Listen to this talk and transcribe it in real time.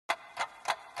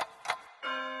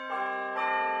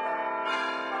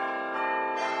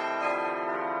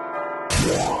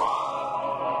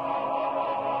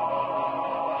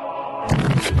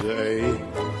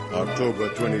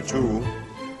October 22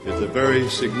 is a very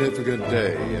significant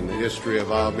day in the history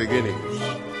of our beginnings.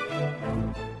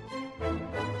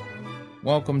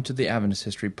 Welcome to the Adventist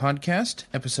History Podcast,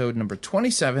 episode number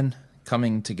 27,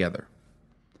 Coming Together.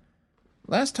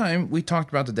 Last time, we talked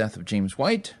about the death of James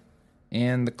White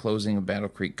and the closing of Battle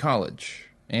Creek College,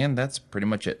 and that's pretty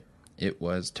much it. It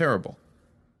was terrible.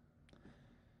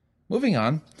 Moving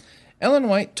on, Ellen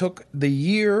White took the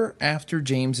year after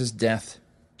James's death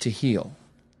to heal.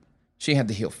 She had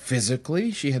to heal physically.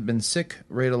 She had been sick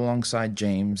right alongside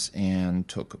James and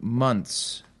took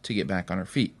months to get back on her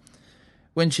feet.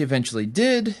 When she eventually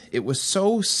did, it was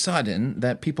so sudden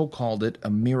that people called it a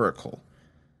miracle.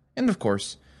 And of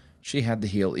course, she had to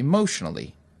heal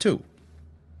emotionally, too.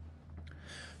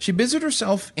 She busied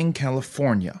herself in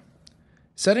California,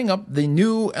 setting up the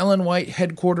new Ellen White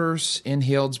headquarters in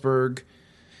Healdsburg.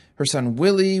 Her son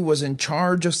Willie was in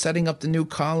charge of setting up the new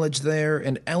college there,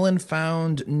 and Ellen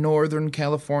found Northern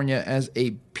California as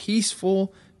a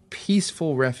peaceful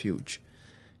refuge.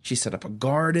 She set up a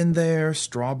garden there,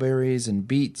 strawberries and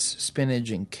beets,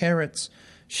 spinach and carrots.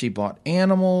 She bought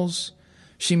animals.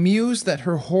 She mused that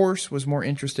her horse was more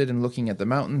interested in looking at the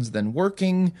mountains than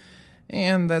working,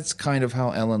 and that's kind of how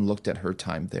Ellen looked at her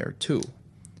time there, too.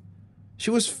 She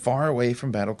was far away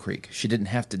from Battle Creek. She didn't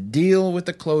have to deal with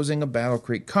the closing of Battle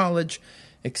Creek College,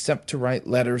 except to write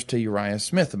letters to Uriah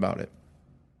Smith about it.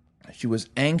 She was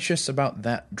anxious about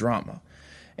that drama.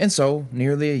 And so,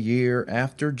 nearly a year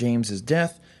after James's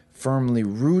death, firmly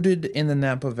rooted in the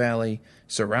Napa Valley,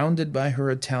 surrounded by her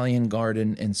Italian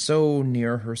garden, and so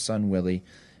near her son Willie,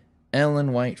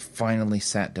 Ellen White finally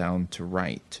sat down to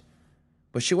write.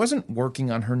 But she wasn't working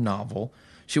on her novel.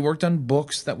 She worked on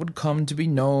books that would come to be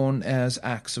known as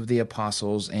Acts of the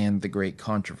Apostles and The Great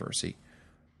Controversy,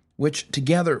 which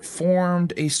together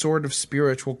formed a sort of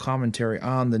spiritual commentary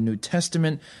on the New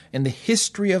Testament and the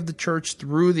history of the church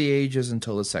through the ages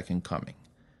until the Second Coming.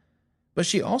 But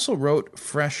she also wrote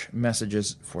fresh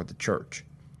messages for the church.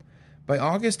 By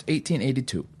August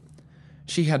 1882,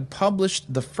 she had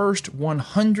published the first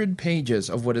 100 pages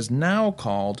of what is now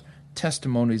called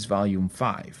Testimonies Volume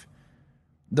 5.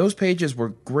 Those pages were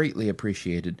greatly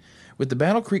appreciated. With the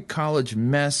Battle Creek College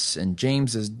mess and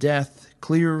James's death,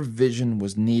 clear vision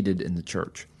was needed in the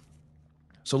church.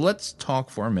 So let's talk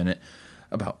for a minute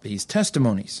about these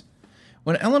testimonies.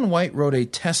 When Ellen White wrote a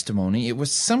testimony, it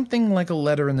was something like a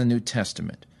letter in the New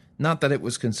Testament. Not that it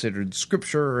was considered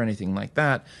scripture or anything like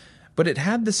that, but it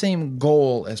had the same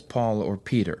goal as Paul or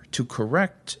Peter, to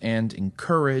correct and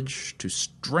encourage, to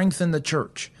strengthen the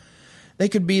church. They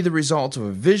could be the result of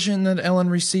a vision that Ellen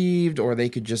received, or they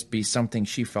could just be something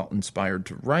she felt inspired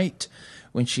to write.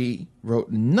 When she wrote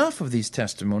enough of these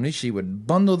testimonies, she would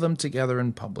bundle them together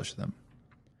and publish them.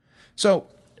 So,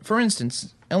 for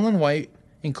instance, Ellen White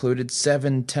included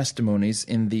 7 testimonies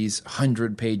in these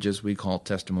 100 pages we call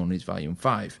Testimonies Volume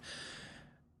 5.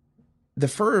 The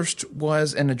first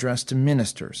was an address to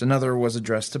ministers. Another was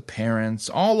addressed to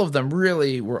parents. All of them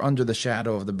really were under the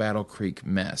shadow of the Battle Creek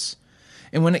mess.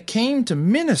 And when it came to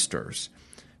ministers,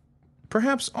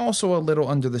 perhaps also a little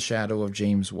under the shadow of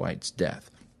James White's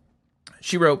death.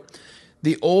 She wrote,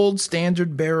 "The old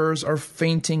standard bearers are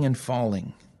fainting and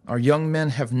falling. Our young men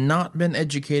have not been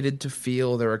educated to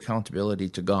feel their accountability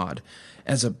to God.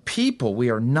 As a people, we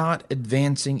are not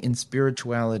advancing in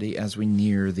spirituality as we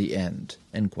near the end."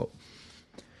 End quote.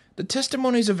 The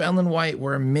testimonies of Ellen White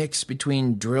were a mix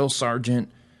between drill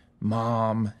sergeant,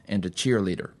 mom, and a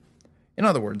cheerleader. In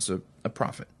other words, a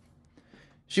prophet.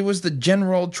 She was the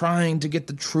general trying to get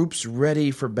the troops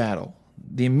ready for battle.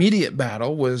 The immediate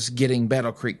battle was getting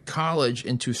Battle Creek College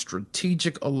into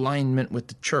strategic alignment with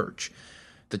the church.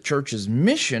 The church's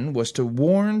mission was to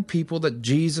warn people that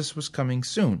Jesus was coming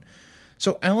soon.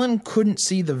 So Ellen couldn't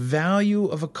see the value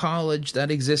of a college that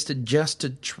existed just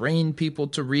to train people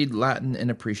to read Latin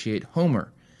and appreciate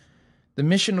Homer. The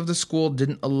mission of the school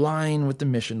didn't align with the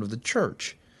mission of the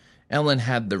church. Ellen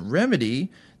had the remedy,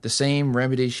 the same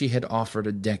remedy she had offered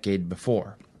a decade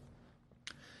before.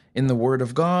 In the Word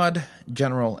of God,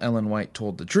 General Ellen White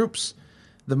told the troops,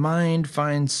 "The mind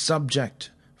finds subject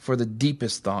for the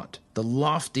deepest thought, the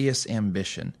loftiest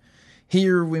ambition.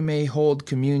 Here we may hold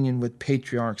communion with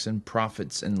patriarchs and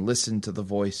prophets and listen to the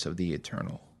voice of the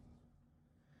eternal."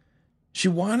 She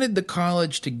wanted the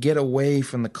college to get away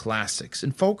from the classics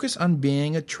and focus on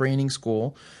being a training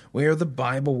school where the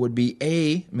Bible would be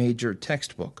a major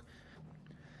textbook.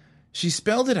 She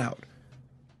spelled it out.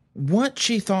 What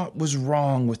she thought was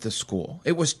wrong with the school.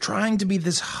 It was trying to be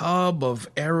this hub of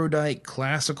erudite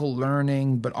classical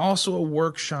learning, but also a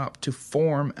workshop to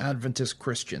form Adventist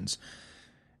Christians.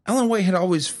 Ellen White had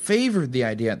always favored the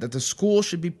idea that the school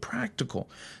should be practical.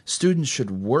 Students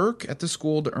should work at the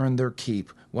school to earn their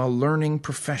keep while learning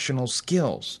professional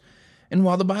skills. And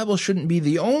while the Bible shouldn't be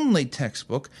the only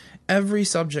textbook, every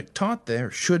subject taught there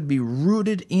should be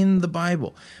rooted in the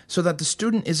Bible so that the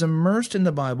student is immersed in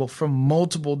the Bible from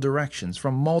multiple directions,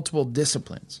 from multiple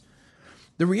disciplines.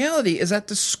 The reality is that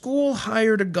the school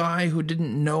hired a guy who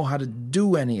didn't know how to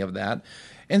do any of that,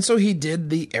 and so he did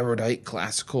the erudite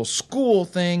classical school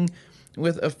thing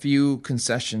with a few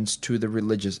concessions to the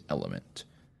religious element.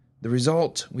 The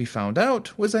result, we found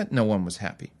out, was that no one was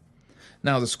happy.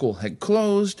 Now the school had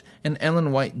closed, and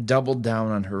Ellen White doubled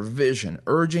down on her vision,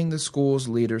 urging the school's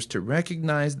leaders to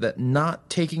recognize that not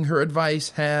taking her advice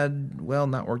had,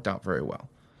 not worked out very well.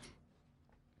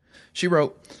 She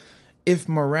wrote, "If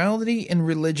morality and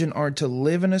religion are to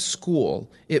live in a school,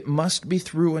 it must be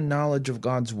through a knowledge of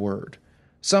God's Word.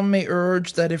 Some may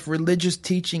urge that if religious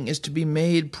teaching is to be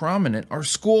made prominent, our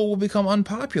school will become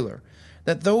unpopular,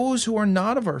 that those who are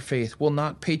not of our faith will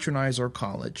not patronize our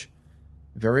college.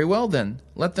 Very well then,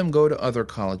 let them go to other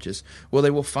colleges, where they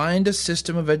will find a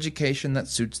system of education that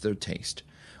suits their taste.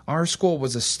 Our school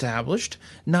was established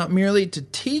not merely to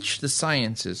teach the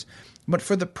sciences, but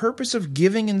for the purpose of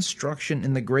giving instruction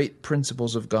in the great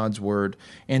principles of God's Word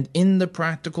and in the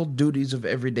practical duties of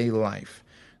everyday life.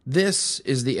 This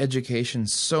is the education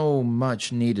so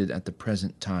much needed at the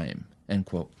present time." End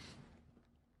quote.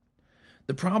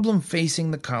 The problem facing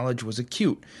the college was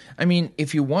acute.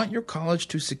 If you want your college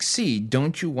to succeed,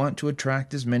 don't you want to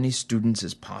attract as many students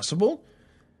as possible?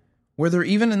 Were there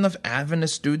even enough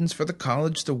Adventist students for the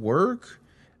college to work?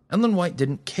 Ellen White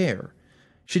didn't care.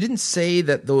 She didn't say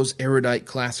that those erudite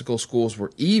classical schools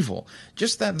were evil,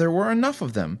 just that there were enough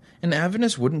of them, and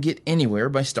Adventists wouldn't get anywhere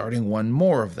by starting one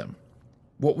more of them.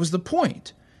 What was the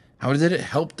point? How did it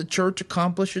help the church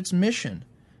accomplish its mission?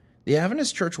 The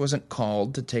Adventist church wasn't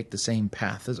called to take the same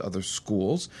path as other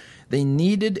schools. They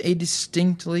needed a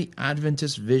distinctly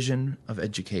Adventist vision of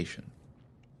education.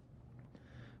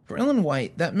 For Ellen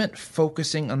White, that meant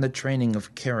focusing on the training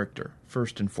of character,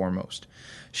 first and foremost.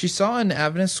 She saw an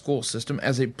Adventist school system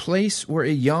as a place where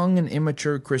a young and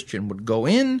immature Christian would go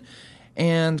in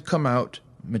and come out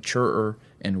maturer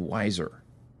and wiser.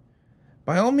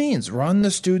 By all means, run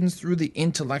the students through the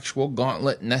intellectual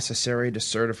gauntlet necessary to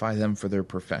certify them for their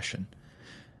profession.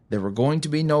 There were going to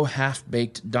be no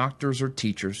half-baked doctors or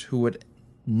teachers who would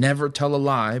never tell a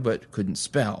lie but couldn't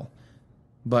spell.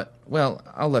 But,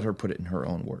 I'll let her put it in her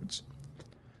own words.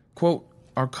 Quote,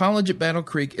 "Our college at Battle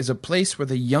Creek is a place where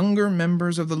the younger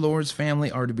members of the Lord's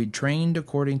family are to be trained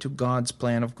according to God's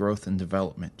plan of growth and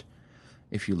development.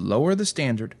 If you lower the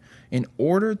standard in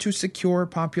order to secure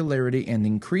popularity and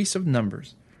increase of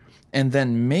numbers, and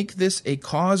then make this a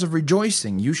cause of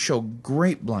rejoicing, you show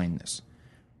great blindness.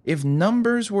 If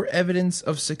numbers were evidence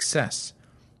of success,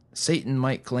 Satan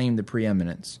might claim the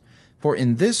preeminence, for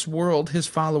in this world his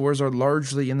followers are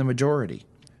largely in the majority.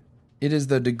 It is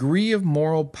the degree of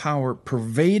moral power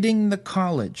pervading the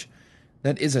college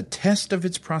that is a test of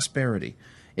its prosperity.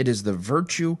 It is the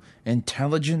virtue,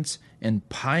 intelligence, and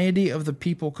piety of the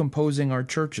people composing our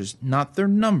churches, not their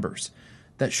numbers,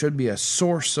 that should be a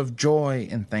source of joy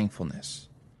and thankfulness."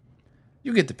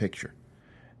 You get the picture.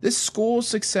 This school's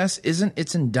success isn't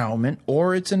its endowment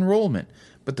or its enrollment,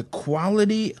 but the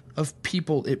quality of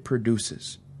people it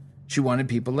produces. She wanted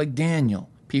people like Daniel,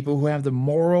 people who have the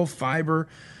moral fiber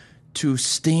to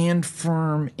stand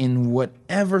firm in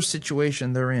whatever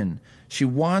situation they're in. She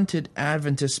wanted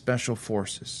Adventist special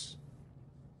forces.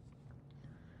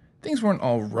 Things weren't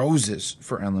all roses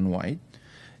for Ellen White.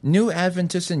 New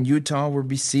Adventists in Utah were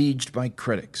besieged by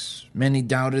critics. Many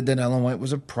doubted that Ellen White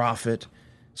was a prophet.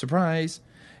 Surprise.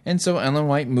 And so Ellen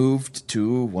White moved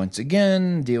to, once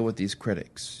again, deal with these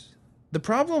critics. The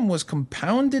problem was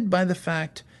compounded by the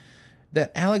fact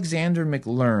that Alexander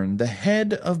McLearn, the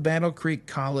head of Battle Creek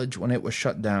College when it was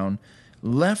shut down,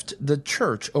 left the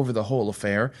church over the whole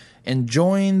affair and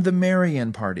joined the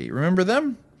Marian Party. Remember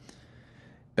them?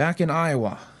 Back in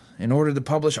Iowa, in order to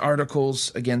publish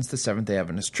articles against the Seventh-day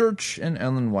Adventist Church and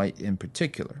Ellen White in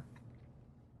particular.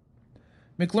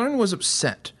 McLearn was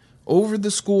upset over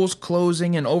the school's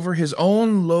closing and over his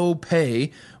own low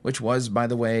pay, which was, by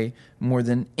the way, more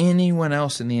than anyone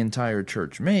else in the entire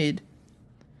church made.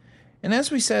 And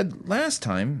as we said last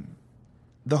time,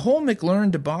 the whole McLearn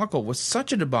debacle was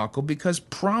such a debacle because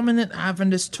prominent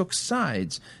Adventists took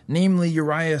sides, namely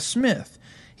Uriah Smith.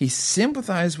 He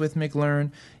sympathized with McLearn,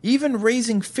 even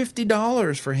raising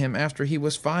 $50 for him after he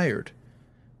was fired.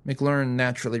 McLearn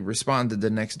naturally responded the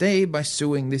next day by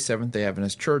suing the Seventh-day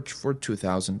Adventist Church for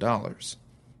 $2,000.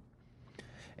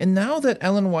 And now that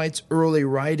Ellen White's early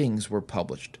writings were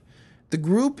published, the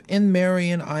group in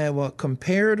Marion, Iowa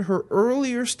compared her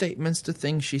earlier statements to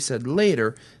things she said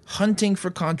later, hunting for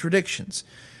contradictions.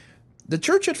 The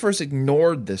church at first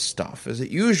ignored this stuff, as it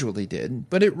usually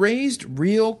did, but it raised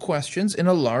real questions in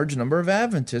a large number of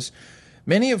Adventists,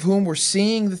 many of whom were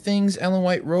seeing the things Ellen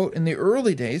White wrote in the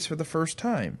early days for the first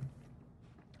time.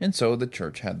 And so the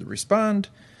church had to respond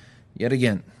yet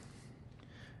again.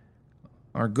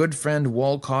 Our good friend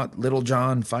Walcott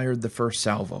Littlejohn fired the first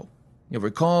salvo. You'll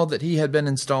recall that he had been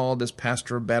installed as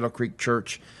pastor of Battle Creek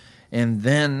Church and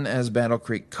then as Battle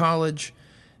Creek College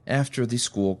after the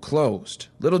school closed.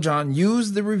 Littlejohn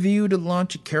used the review to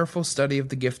launch a careful study of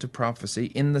the gift of prophecy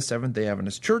in the Seventh-day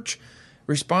Adventist Church,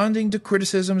 responding to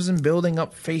criticisms and building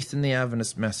up faith in the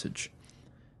Adventist message.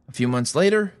 A few months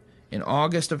later, in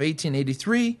August of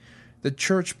 1883, the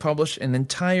church published an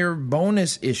entire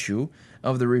bonus issue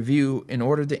of the review in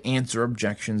order to answer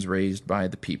objections raised by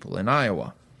the people in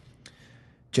Iowa.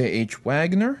 J.H.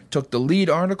 Wagner took the lead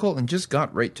article and just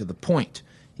got right to the point.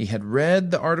 He had read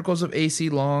the articles of A.C.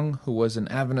 Long, who was an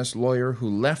Adventist lawyer who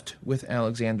left with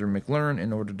Alexander McLearn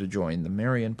in order to join the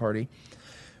Marian Party.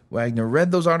 Wagner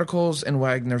read those articles, and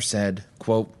Wagner said,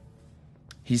 quote,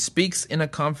 "He speaks in a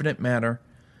confident manner,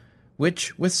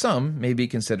 which with some may be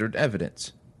considered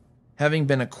evidence. Having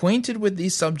been acquainted with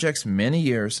these subjects many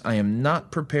years, I am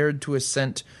not prepared to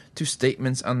assent to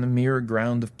statements on the mere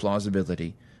ground of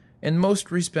plausibility. In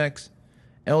most respects,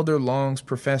 Elder Long's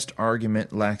professed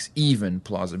argument lacks even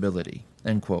plausibility."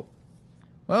 End quote.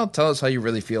 Well, tell us how you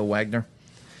really feel, Wagner.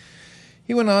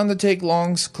 He went on to take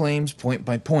Long's claims point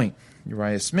by point.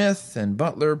 Uriah Smith and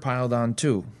Butler piled on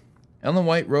too. Ellen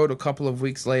White wrote a couple of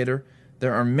weeks later,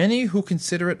 "There are many who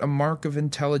consider it a mark of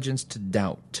intelligence to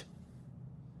doubt."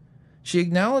 She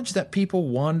acknowledged that people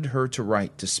wanted her to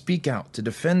write, to speak out, to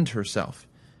defend herself.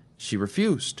 She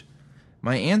refused.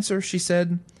 "My answer," she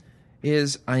said,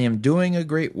 "is I am doing a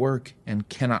great work and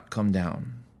cannot come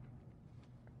down."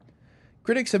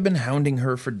 Critics have been hounding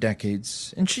her for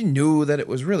decades, and she knew that it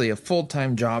was really a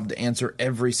full-time job to answer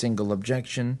every single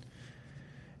objection.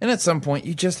 And at some point,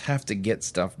 you just have to get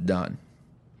stuff done.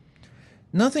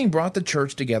 Nothing brought the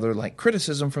church together like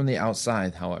criticism from the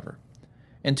outside, however.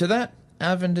 And to that,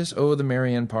 Adventists owe the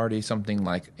Marian Party something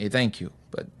like a thank you,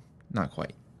 but not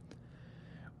quite.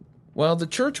 While the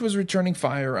church was returning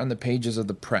fire on the pages of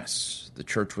the press, the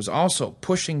church was also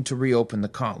pushing to reopen the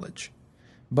college.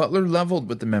 Butler leveled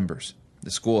with the members. The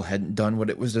school hadn't done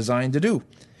what it was designed to do,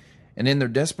 and in their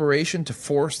desperation to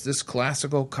force this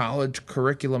classical college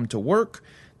curriculum to work,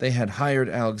 they had hired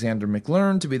Alexander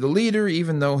McLearn to be the leader,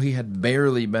 even though he had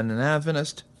barely been an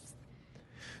Adventist.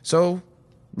 So,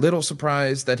 little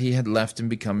surprise that he had left and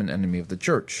become an enemy of the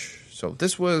church. So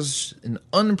this was an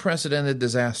unprecedented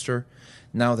disaster.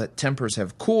 Now that tempers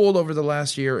have cooled over the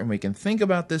last year and we can think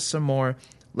about this some more,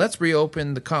 let's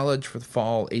reopen the college for the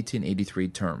fall 1883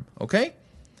 term, okay?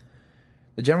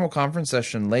 The General Conference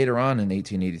session later on in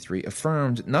 1883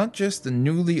 affirmed not just the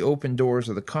newly opened doors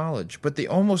of the college, but the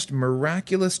almost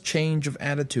miraculous change of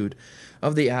attitude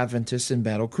of the Adventists in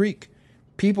Battle Creek.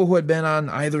 People who had been on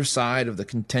either side of the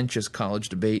contentious college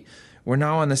debate were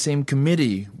now on the same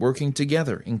committee working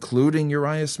together, including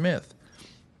Uriah Smith.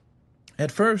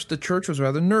 At first, the church was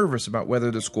rather nervous about whether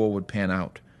the school would pan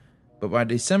out, but by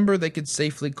December they could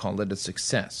safely call it a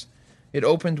success. It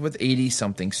opened with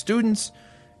 80-something students,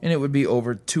 and it would be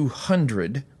over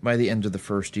 200 by the end of the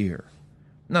first year.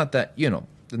 Not that,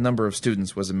 the number of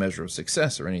students was a measure of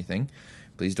success or anything.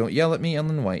 Please don't yell at me,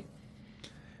 Ellen White.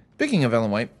 Speaking of Ellen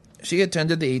White, she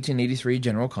attended the 1883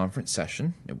 General Conference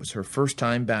session. It was her first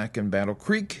time back in Battle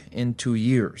Creek in 2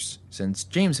 years, since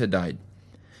James had died.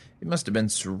 It must have been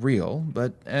surreal,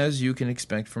 but as you can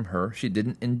expect from her, she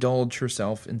didn't indulge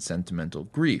herself in sentimental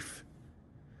grief.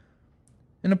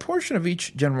 And a portion of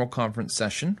each General Conference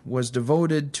session was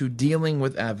devoted to dealing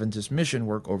with Adventist mission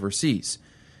work overseas.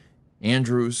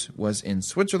 Andrews was in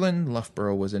Switzerland,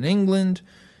 Loughborough was in England.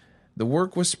 The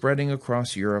work was spreading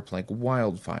across Europe like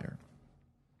wildfire.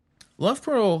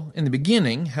 Loughborough, in the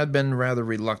beginning, had been rather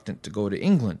reluctant to go to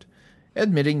England,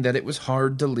 admitting that it was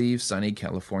hard to leave sunny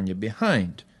California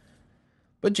behind.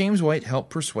 But James White helped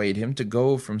persuade him to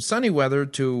go from sunny weather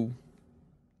to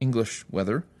English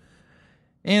weather,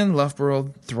 and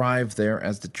Loughborough thrived there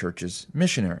as the church's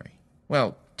missionary.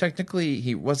 Well, technically,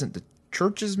 he wasn't the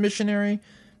church's missionary,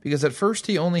 because at first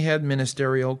he only had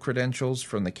ministerial credentials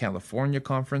from the California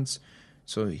Conference,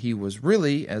 so he was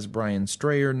really, as Brian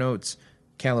Strayer notes,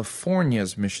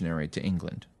 California's missionary to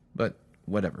England. But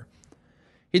whatever.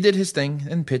 He did his thing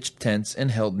and pitched tents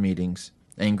and held meetings.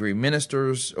 Angry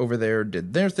ministers over there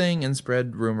did their thing and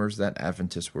spread rumors that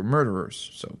Adventists were murderers.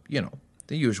 So,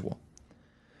 the usual.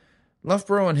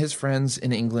 Loughborough and his friends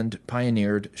in England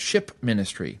pioneered ship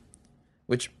ministry,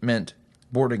 which meant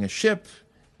boarding a ship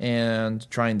and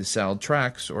trying to sell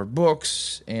tracts or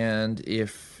books, and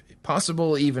if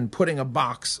possible, even putting a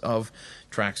box of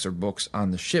tracts or books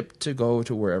on the ship to go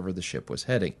to wherever the ship was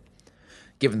heading.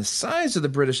 Given the size of the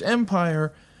British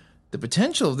Empire, the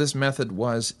potential of this method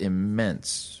was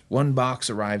immense. One box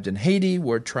arrived in Haiti,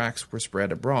 where tracts were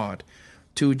spread abroad.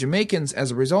 2 Jamaicans,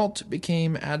 as a result,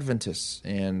 became Adventists.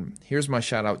 And here's my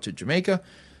shout out to Jamaica,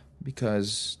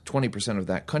 because 20% of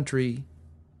that country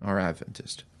are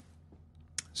Adventist.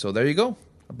 So there you go,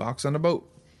 a box on a boat.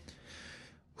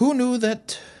 Who knew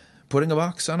that putting a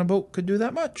box on a boat could do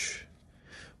that much?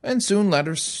 And soon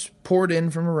letters poured in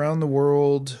from around the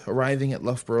world, arriving at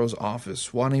Loughborough's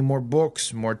office, wanting more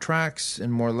books, more tracts,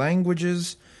 and more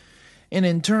languages. And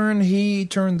in turn, he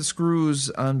turned the screws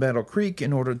on Battle Creek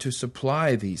in order to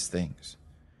supply these things.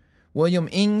 William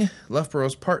Ing,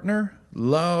 Loughborough's partner,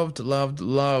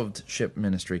 loved ship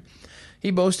ministry. He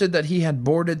boasted that he had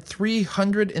boarded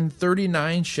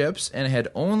 339 ships and had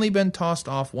only been tossed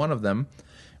off one of them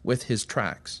with his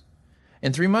tracts.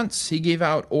 In 3 months, he gave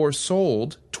out or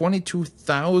sold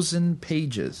 22,000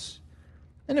 pages.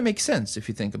 And it makes sense if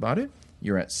you think about it.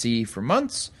 You're at sea for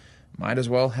months, might as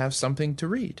well have something to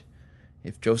read.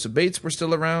 If Joseph Bates were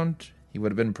still around, he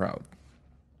would have been proud.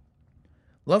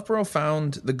 Loughborough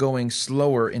found the going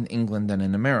slower in England than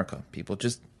in America. People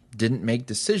just didn't make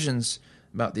decisions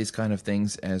about these kind of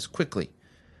things as quickly.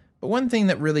 But one thing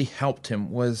that really helped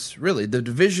him was really the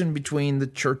division between the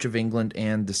Church of England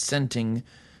and dissenting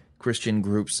Christian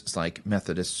groups like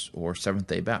Methodists or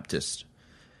Seventh-day Baptists.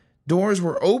 Doors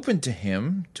were open to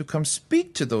him to come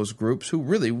speak to those groups who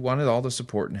really wanted all the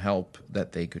support and help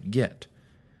that they could get.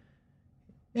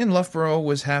 And Loughborough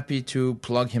was happy to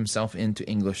plug himself into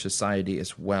English society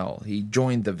as well. He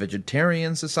joined the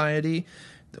Vegetarian Society.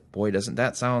 Boy, doesn't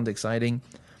that sound exciting.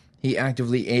 He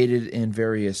actively aided in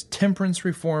various temperance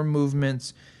reform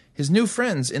movements. His new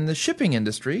friends in the shipping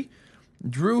industry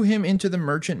drew him into the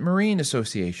Merchant Marine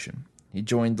Association. He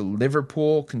joined the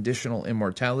Liverpool Conditional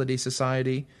Immortality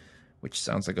Society, which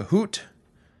sounds like a hoot.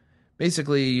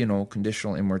 Basically,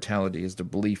 conditional immortality is the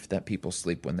belief that people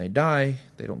sleep when they die.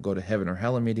 They don't go to heaven or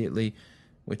hell immediately,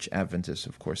 which Adventists,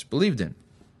 of course, believed in.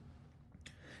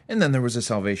 And then there was the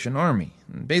Salvation Army.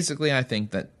 And basically, I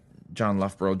think that John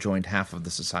Loughborough joined half of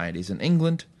the societies in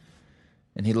England,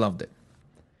 and he loved it.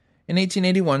 In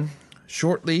 1881,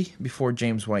 shortly before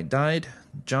James White died,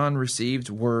 John received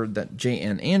word that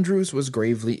J.N. Andrews was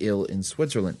gravely ill in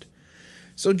Switzerland.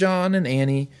 So John and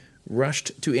Annie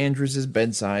rushed to Andrews's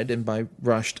bedside, and by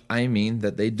rushed, I mean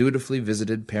that they dutifully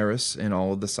visited Paris and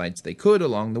all of the sites they could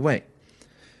along the way.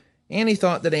 Annie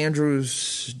thought that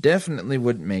Andrews definitely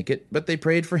wouldn't make it, but they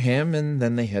prayed for him, and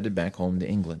then they headed back home to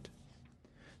England.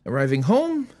 Arriving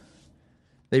home,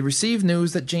 they received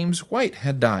news that James White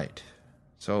had died.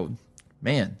 So,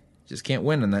 man, just can't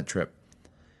win on that trip.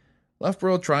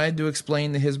 Loughborough tried to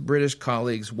explain to his British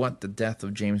colleagues what the death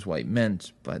of James White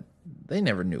meant, but they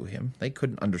never knew him. They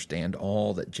couldn't understand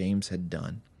all that James had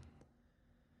done.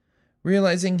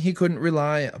 Realizing he couldn't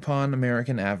rely upon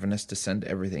American Adventists to send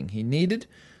everything he needed,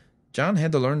 John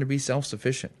had to learn to be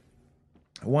self-sufficient.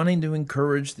 Wanting to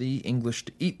encourage the English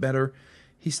to eat better,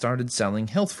 he started selling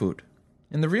health food.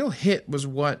 And the real hit was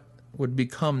what would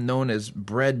become known as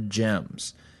bread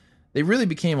gems. They really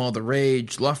became all the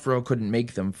rage. Loughborough couldn't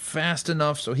make them fast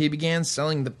enough, so he began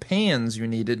selling the pans you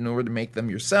needed in order to make them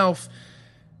yourself,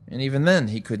 and even then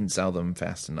he couldn't sell them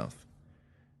fast enough.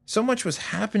 So much was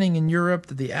happening in Europe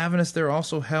that the Adventists there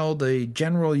also held a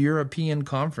general European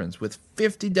conference with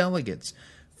 50 delegates.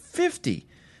 50!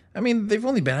 I mean, they've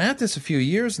only been at this a few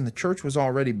years, and the church was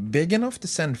already big enough to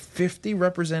send 50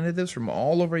 representatives from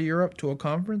all over Europe to a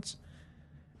conference.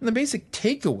 And the basic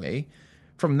takeaway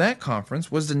from that conference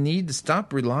was the need to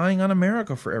stop relying on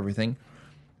America for everything.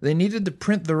 They needed to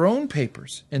print their own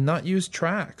papers and not use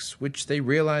tracts, which they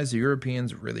realized the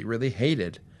Europeans really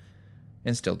hated,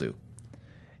 and still do.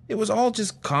 It was all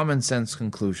just common sense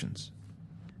conclusions.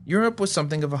 Europe was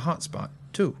something of a hotspot,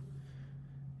 too.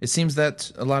 It seems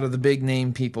that a lot of the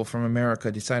big-name people from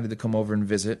America decided to come over and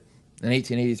visit. In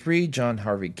 1883, John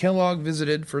Harvey Kellogg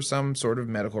visited for some sort of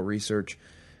medical research,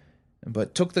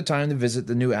 but took the time to visit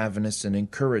the new Adventists and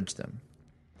encourage them.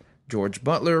 George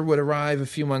Butler would arrive a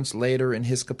few months later in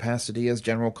his capacity as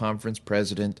General Conference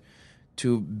President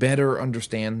to better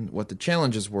understand what the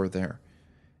challenges were there.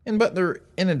 And Butler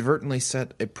inadvertently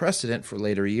set a precedent for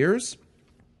later years.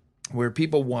 where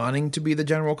people wanting to be the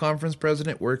General Conference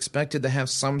president were expected to have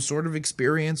some sort of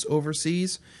experience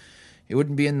overseas. It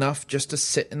wouldn't be enough just to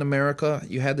sit in America.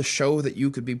 You had to show that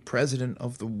you could be president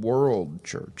of the world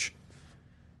church.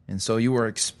 And so you were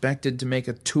expected to make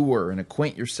a tour and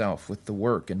acquaint yourself with the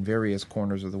work in various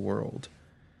corners of the world.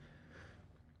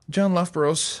 John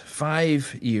Loughborough's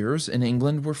 5 years in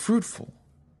England were fruitful.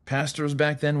 Pastors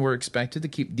back then were expected to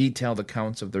keep detailed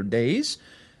accounts of their days,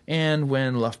 and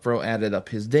when Loughborough added up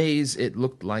his days, it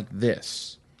looked like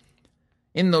this.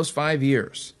 In those 5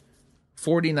 years,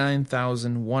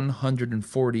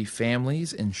 49,140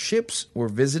 families and ships were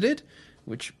visited,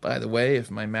 which, by the way, if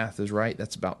my math is right,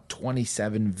 that's about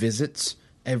 27 visits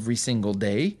every single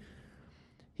day.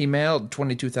 He mailed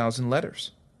 22,000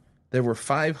 letters. There were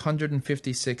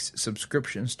 556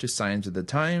 subscriptions to Signs of the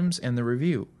Times and the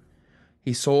Review.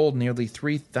 He sold nearly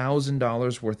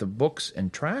 $3,000 worth of books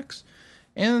and tracts,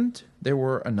 and there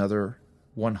were another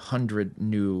 100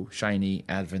 new shiny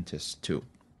Adventists, too.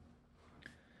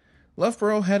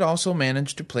 Loughborough had also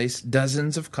managed to place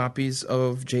dozens of copies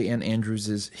of J.N.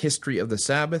 Andrews's History of the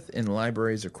Sabbath in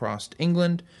libraries across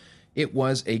England. It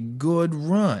was a good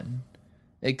run,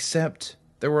 except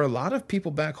there were a lot of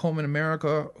people back home in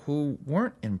America who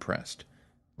weren't impressed,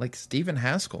 like Stephen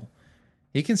Haskell.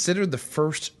 He considered the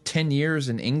first 10 years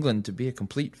in England to be a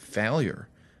complete failure.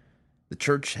 The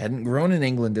church hadn't grown in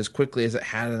England as quickly as it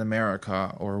had in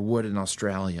America or would in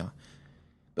Australia.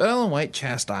 But Ellen White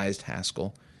chastised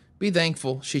Haskell. Be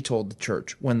thankful, she told the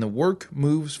church, when the work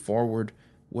moves forward,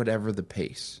 whatever the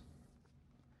pace.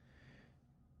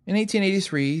 In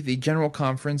 1883, the General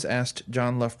Conference asked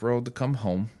John Loughborough to come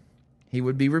home. He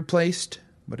would be replaced,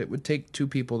 but it would take 2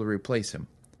 people to replace him.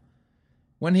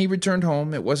 When he returned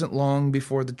home, it wasn't long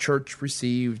before the church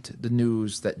received the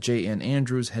news that J.N.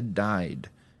 Andrews had died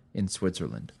in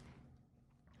Switzerland.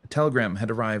 A telegram had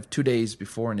arrived 2 days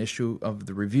before an issue of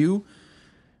the Review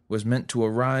was meant to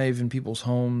arrive in people's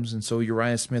homes, and so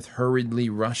Uriah Smith hurriedly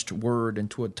rushed word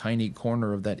into a tiny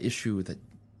corner of that issue that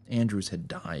Andrews had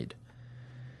died.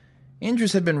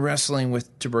 Andrews had been wrestling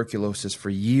with tuberculosis for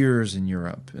years in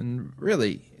Europe, and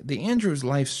really, the Andrews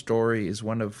life story is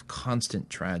one of constant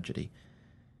tragedy.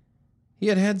 He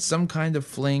had had some kind of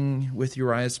fling with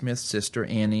Uriah Smith's sister,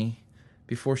 Annie,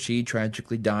 before she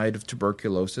tragically died of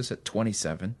tuberculosis at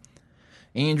 27.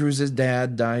 Andrews'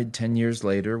 dad died 10 years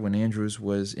later when Andrews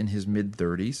was in his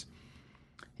mid-30s.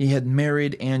 He had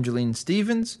married Angeline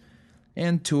Stevens,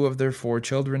 and 2 of their 4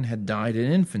 children had died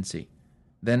in infancy.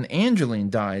 Then Angeline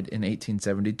died in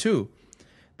 1872.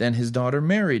 Then his daughter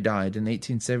Mary died in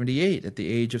 1878 at the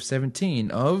age of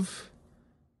 17 of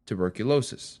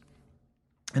tuberculosis.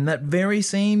 And that very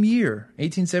same year,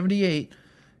 1878,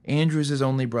 Andrews'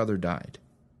 only brother died.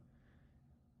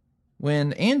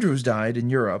 When Andrews died in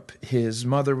Europe, his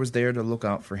mother was there to look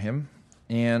out for him,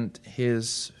 and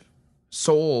his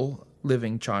sole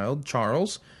living child,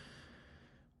 Charles,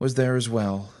 was there as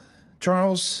well.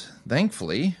 Charles,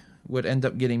 thankfully, would end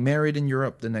up getting married in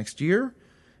Europe the next year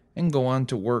and go on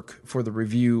to work for the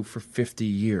Review for 50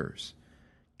 years.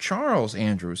 Charles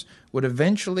Andrews would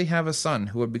eventually have a son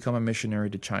who would become a missionary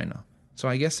to China, so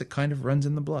I guess it kind of runs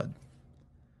in the blood.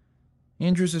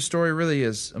 Andrews' story really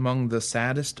is among the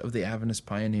saddest of the Adventist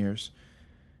pioneers.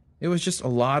 It was just a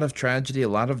lot of tragedy, a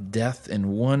lot of death in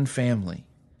one family.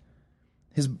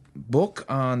 His book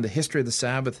on the history of the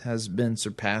Sabbath has been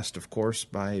surpassed, of course,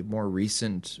 by more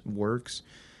recent works.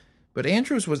 But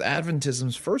Andrews was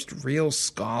Adventism's first real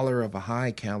scholar of a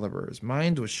high caliber. His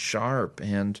mind was sharp,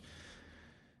 and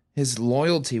his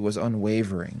loyalty was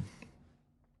unwavering.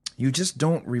 You just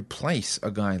don't replace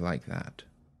a guy like that.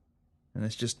 And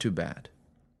it's just too bad.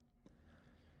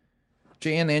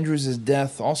 J.N. Andrews'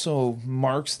 death also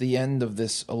marks the end of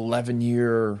this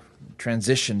 11-year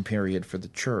transition period for the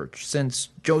church. Since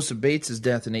Joseph Bates'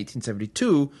 death in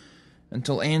 1872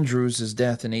 until Andrews'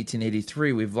 death in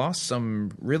 1883, we've lost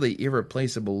some really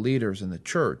irreplaceable leaders in the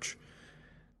church.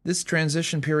 This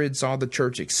transition period saw the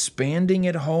church expanding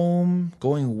at home,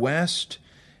 going west,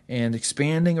 and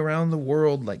expanding around the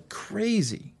world like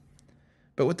crazy.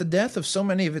 But with the death of so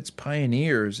many of its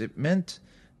pioneers, it meant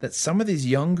that some of these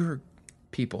younger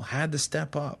people had to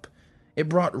step up. It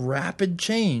brought rapid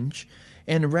change,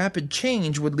 and rapid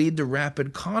change would lead to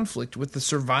rapid conflict with the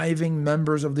surviving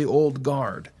members of the old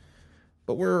guard.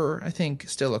 But we're, I think,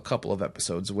 still a couple of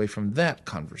episodes away from that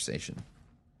conversation.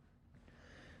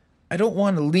 I don't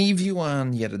want to leave you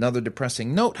on yet another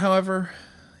depressing note, however.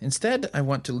 Instead, I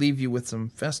want to leave you with some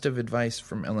festive advice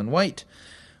from Ellen White,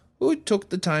 who took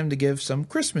the time to give some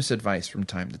Christmas advice from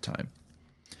time to time.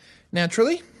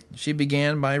 Naturally, she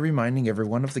began by reminding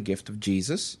everyone of the gift of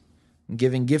Jesus.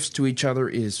 Giving gifts to each other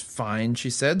is fine, she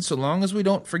said, so long as we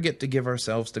don't forget to give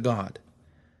ourselves to God.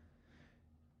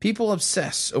 People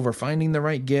obsess over finding the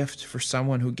right gift for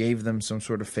someone who gave them some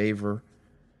sort of favor.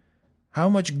 How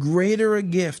much greater a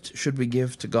gift should we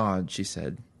give to God, she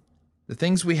said. The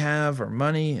things we have, our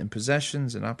money and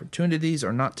possessions and opportunities,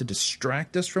 are not to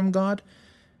distract us from God,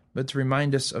 but to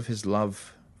remind us of His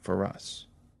love for us.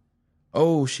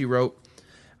 Oh, she wrote,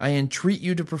 I entreat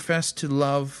you to profess to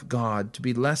love God, to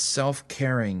be less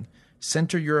self-caring.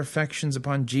 Center your affections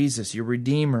upon Jesus, your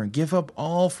Redeemer. Give up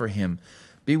all for Him.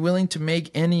 Be willing to make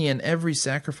any and every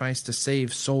sacrifice to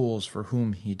save souls for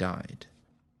whom He died.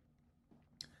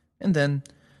 And then,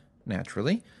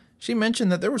 naturally, she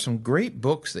mentioned that there were some great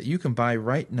books that you can buy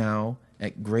right now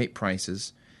at great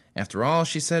prices. After all,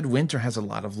 she said, winter has a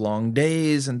lot of long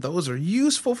days, and those are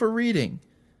useful for reading.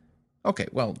 Okay,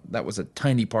 well, that was a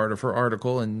tiny part of her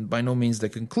article, and by no means the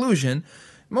conclusion.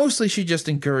 Mostly she just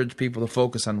encouraged people to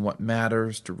focus on what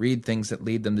matters, to read things that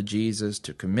lead them to Jesus,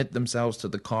 to commit themselves to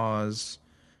the cause.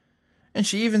 And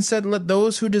she even said, let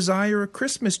those who desire a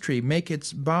Christmas tree make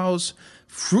its boughs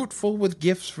fruitful with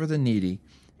gifts for the needy.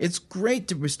 It's great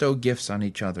to bestow gifts on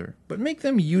each other, but make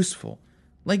them useful,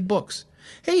 like books.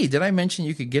 Hey, did I mention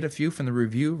you could get a few from the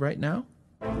review right now?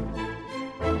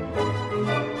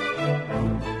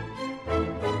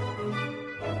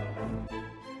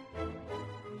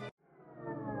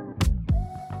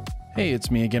 Hey, it's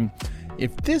me again.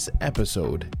 If this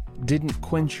episode didn't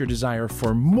quench your desire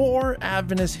for more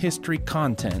Adventist history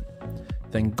content,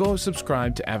 then go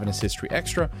subscribe to Adventist History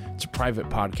Extra. It's a private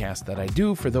podcast that I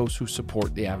do for those who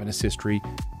support the Adventist History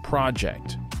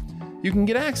Project. You can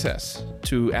get access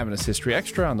to Adventist History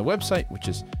Extra on the website, which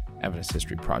is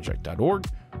AdventistHistoryProject.org,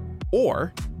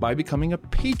 or by becoming a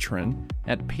patron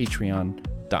at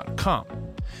patreon.com.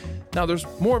 Now, there's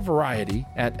more variety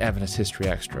at Adventist History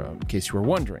Extra, in case you were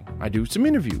wondering. I do some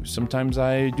interviews. Sometimes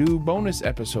I do bonus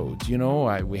episodes.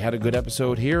 We had a good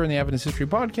episode here in the Adventist History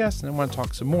Podcast, and I want to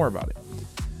talk some more about it.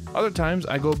 Other times,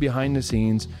 I go behind the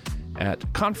scenes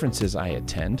at conferences I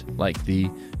attend, like the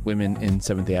Women in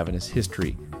Seventh-day Adventist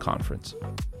History Conference.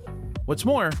 What's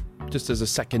more, just as a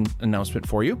second announcement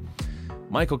for you,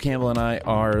 Michael Campbell and I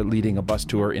are leading a bus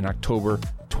tour in October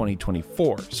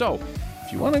 2024. So,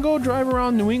 if you want to go drive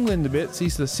around New England a bit, see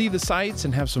the sights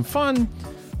and have some fun,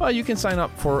 well, you can sign up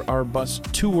for our bus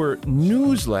tour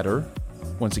newsletter,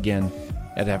 once again,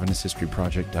 at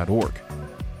AdventistHistoryProject.org.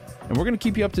 And we're going to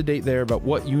keep you up to date there about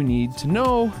what you need to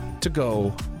know to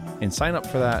go and sign up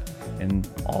for that and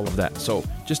all of that. So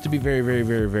just to be very, very,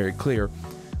 very, very clear,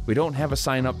 we don't have a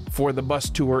sign up for the bus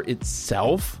tour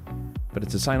itself, but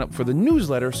it's a sign up for the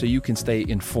newsletter so you can stay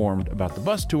informed about the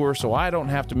bus tour, so I don't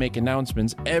have to make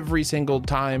announcements every single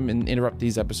time and interrupt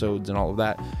these episodes and all of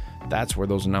that. That's where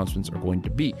those announcements are going to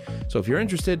be. So if you're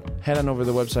interested, head on over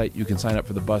to the website. You can sign up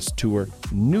for the bus tour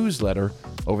newsletter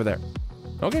over there.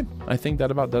 Okay, I think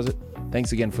that about does it.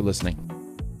 Thanks again for listening.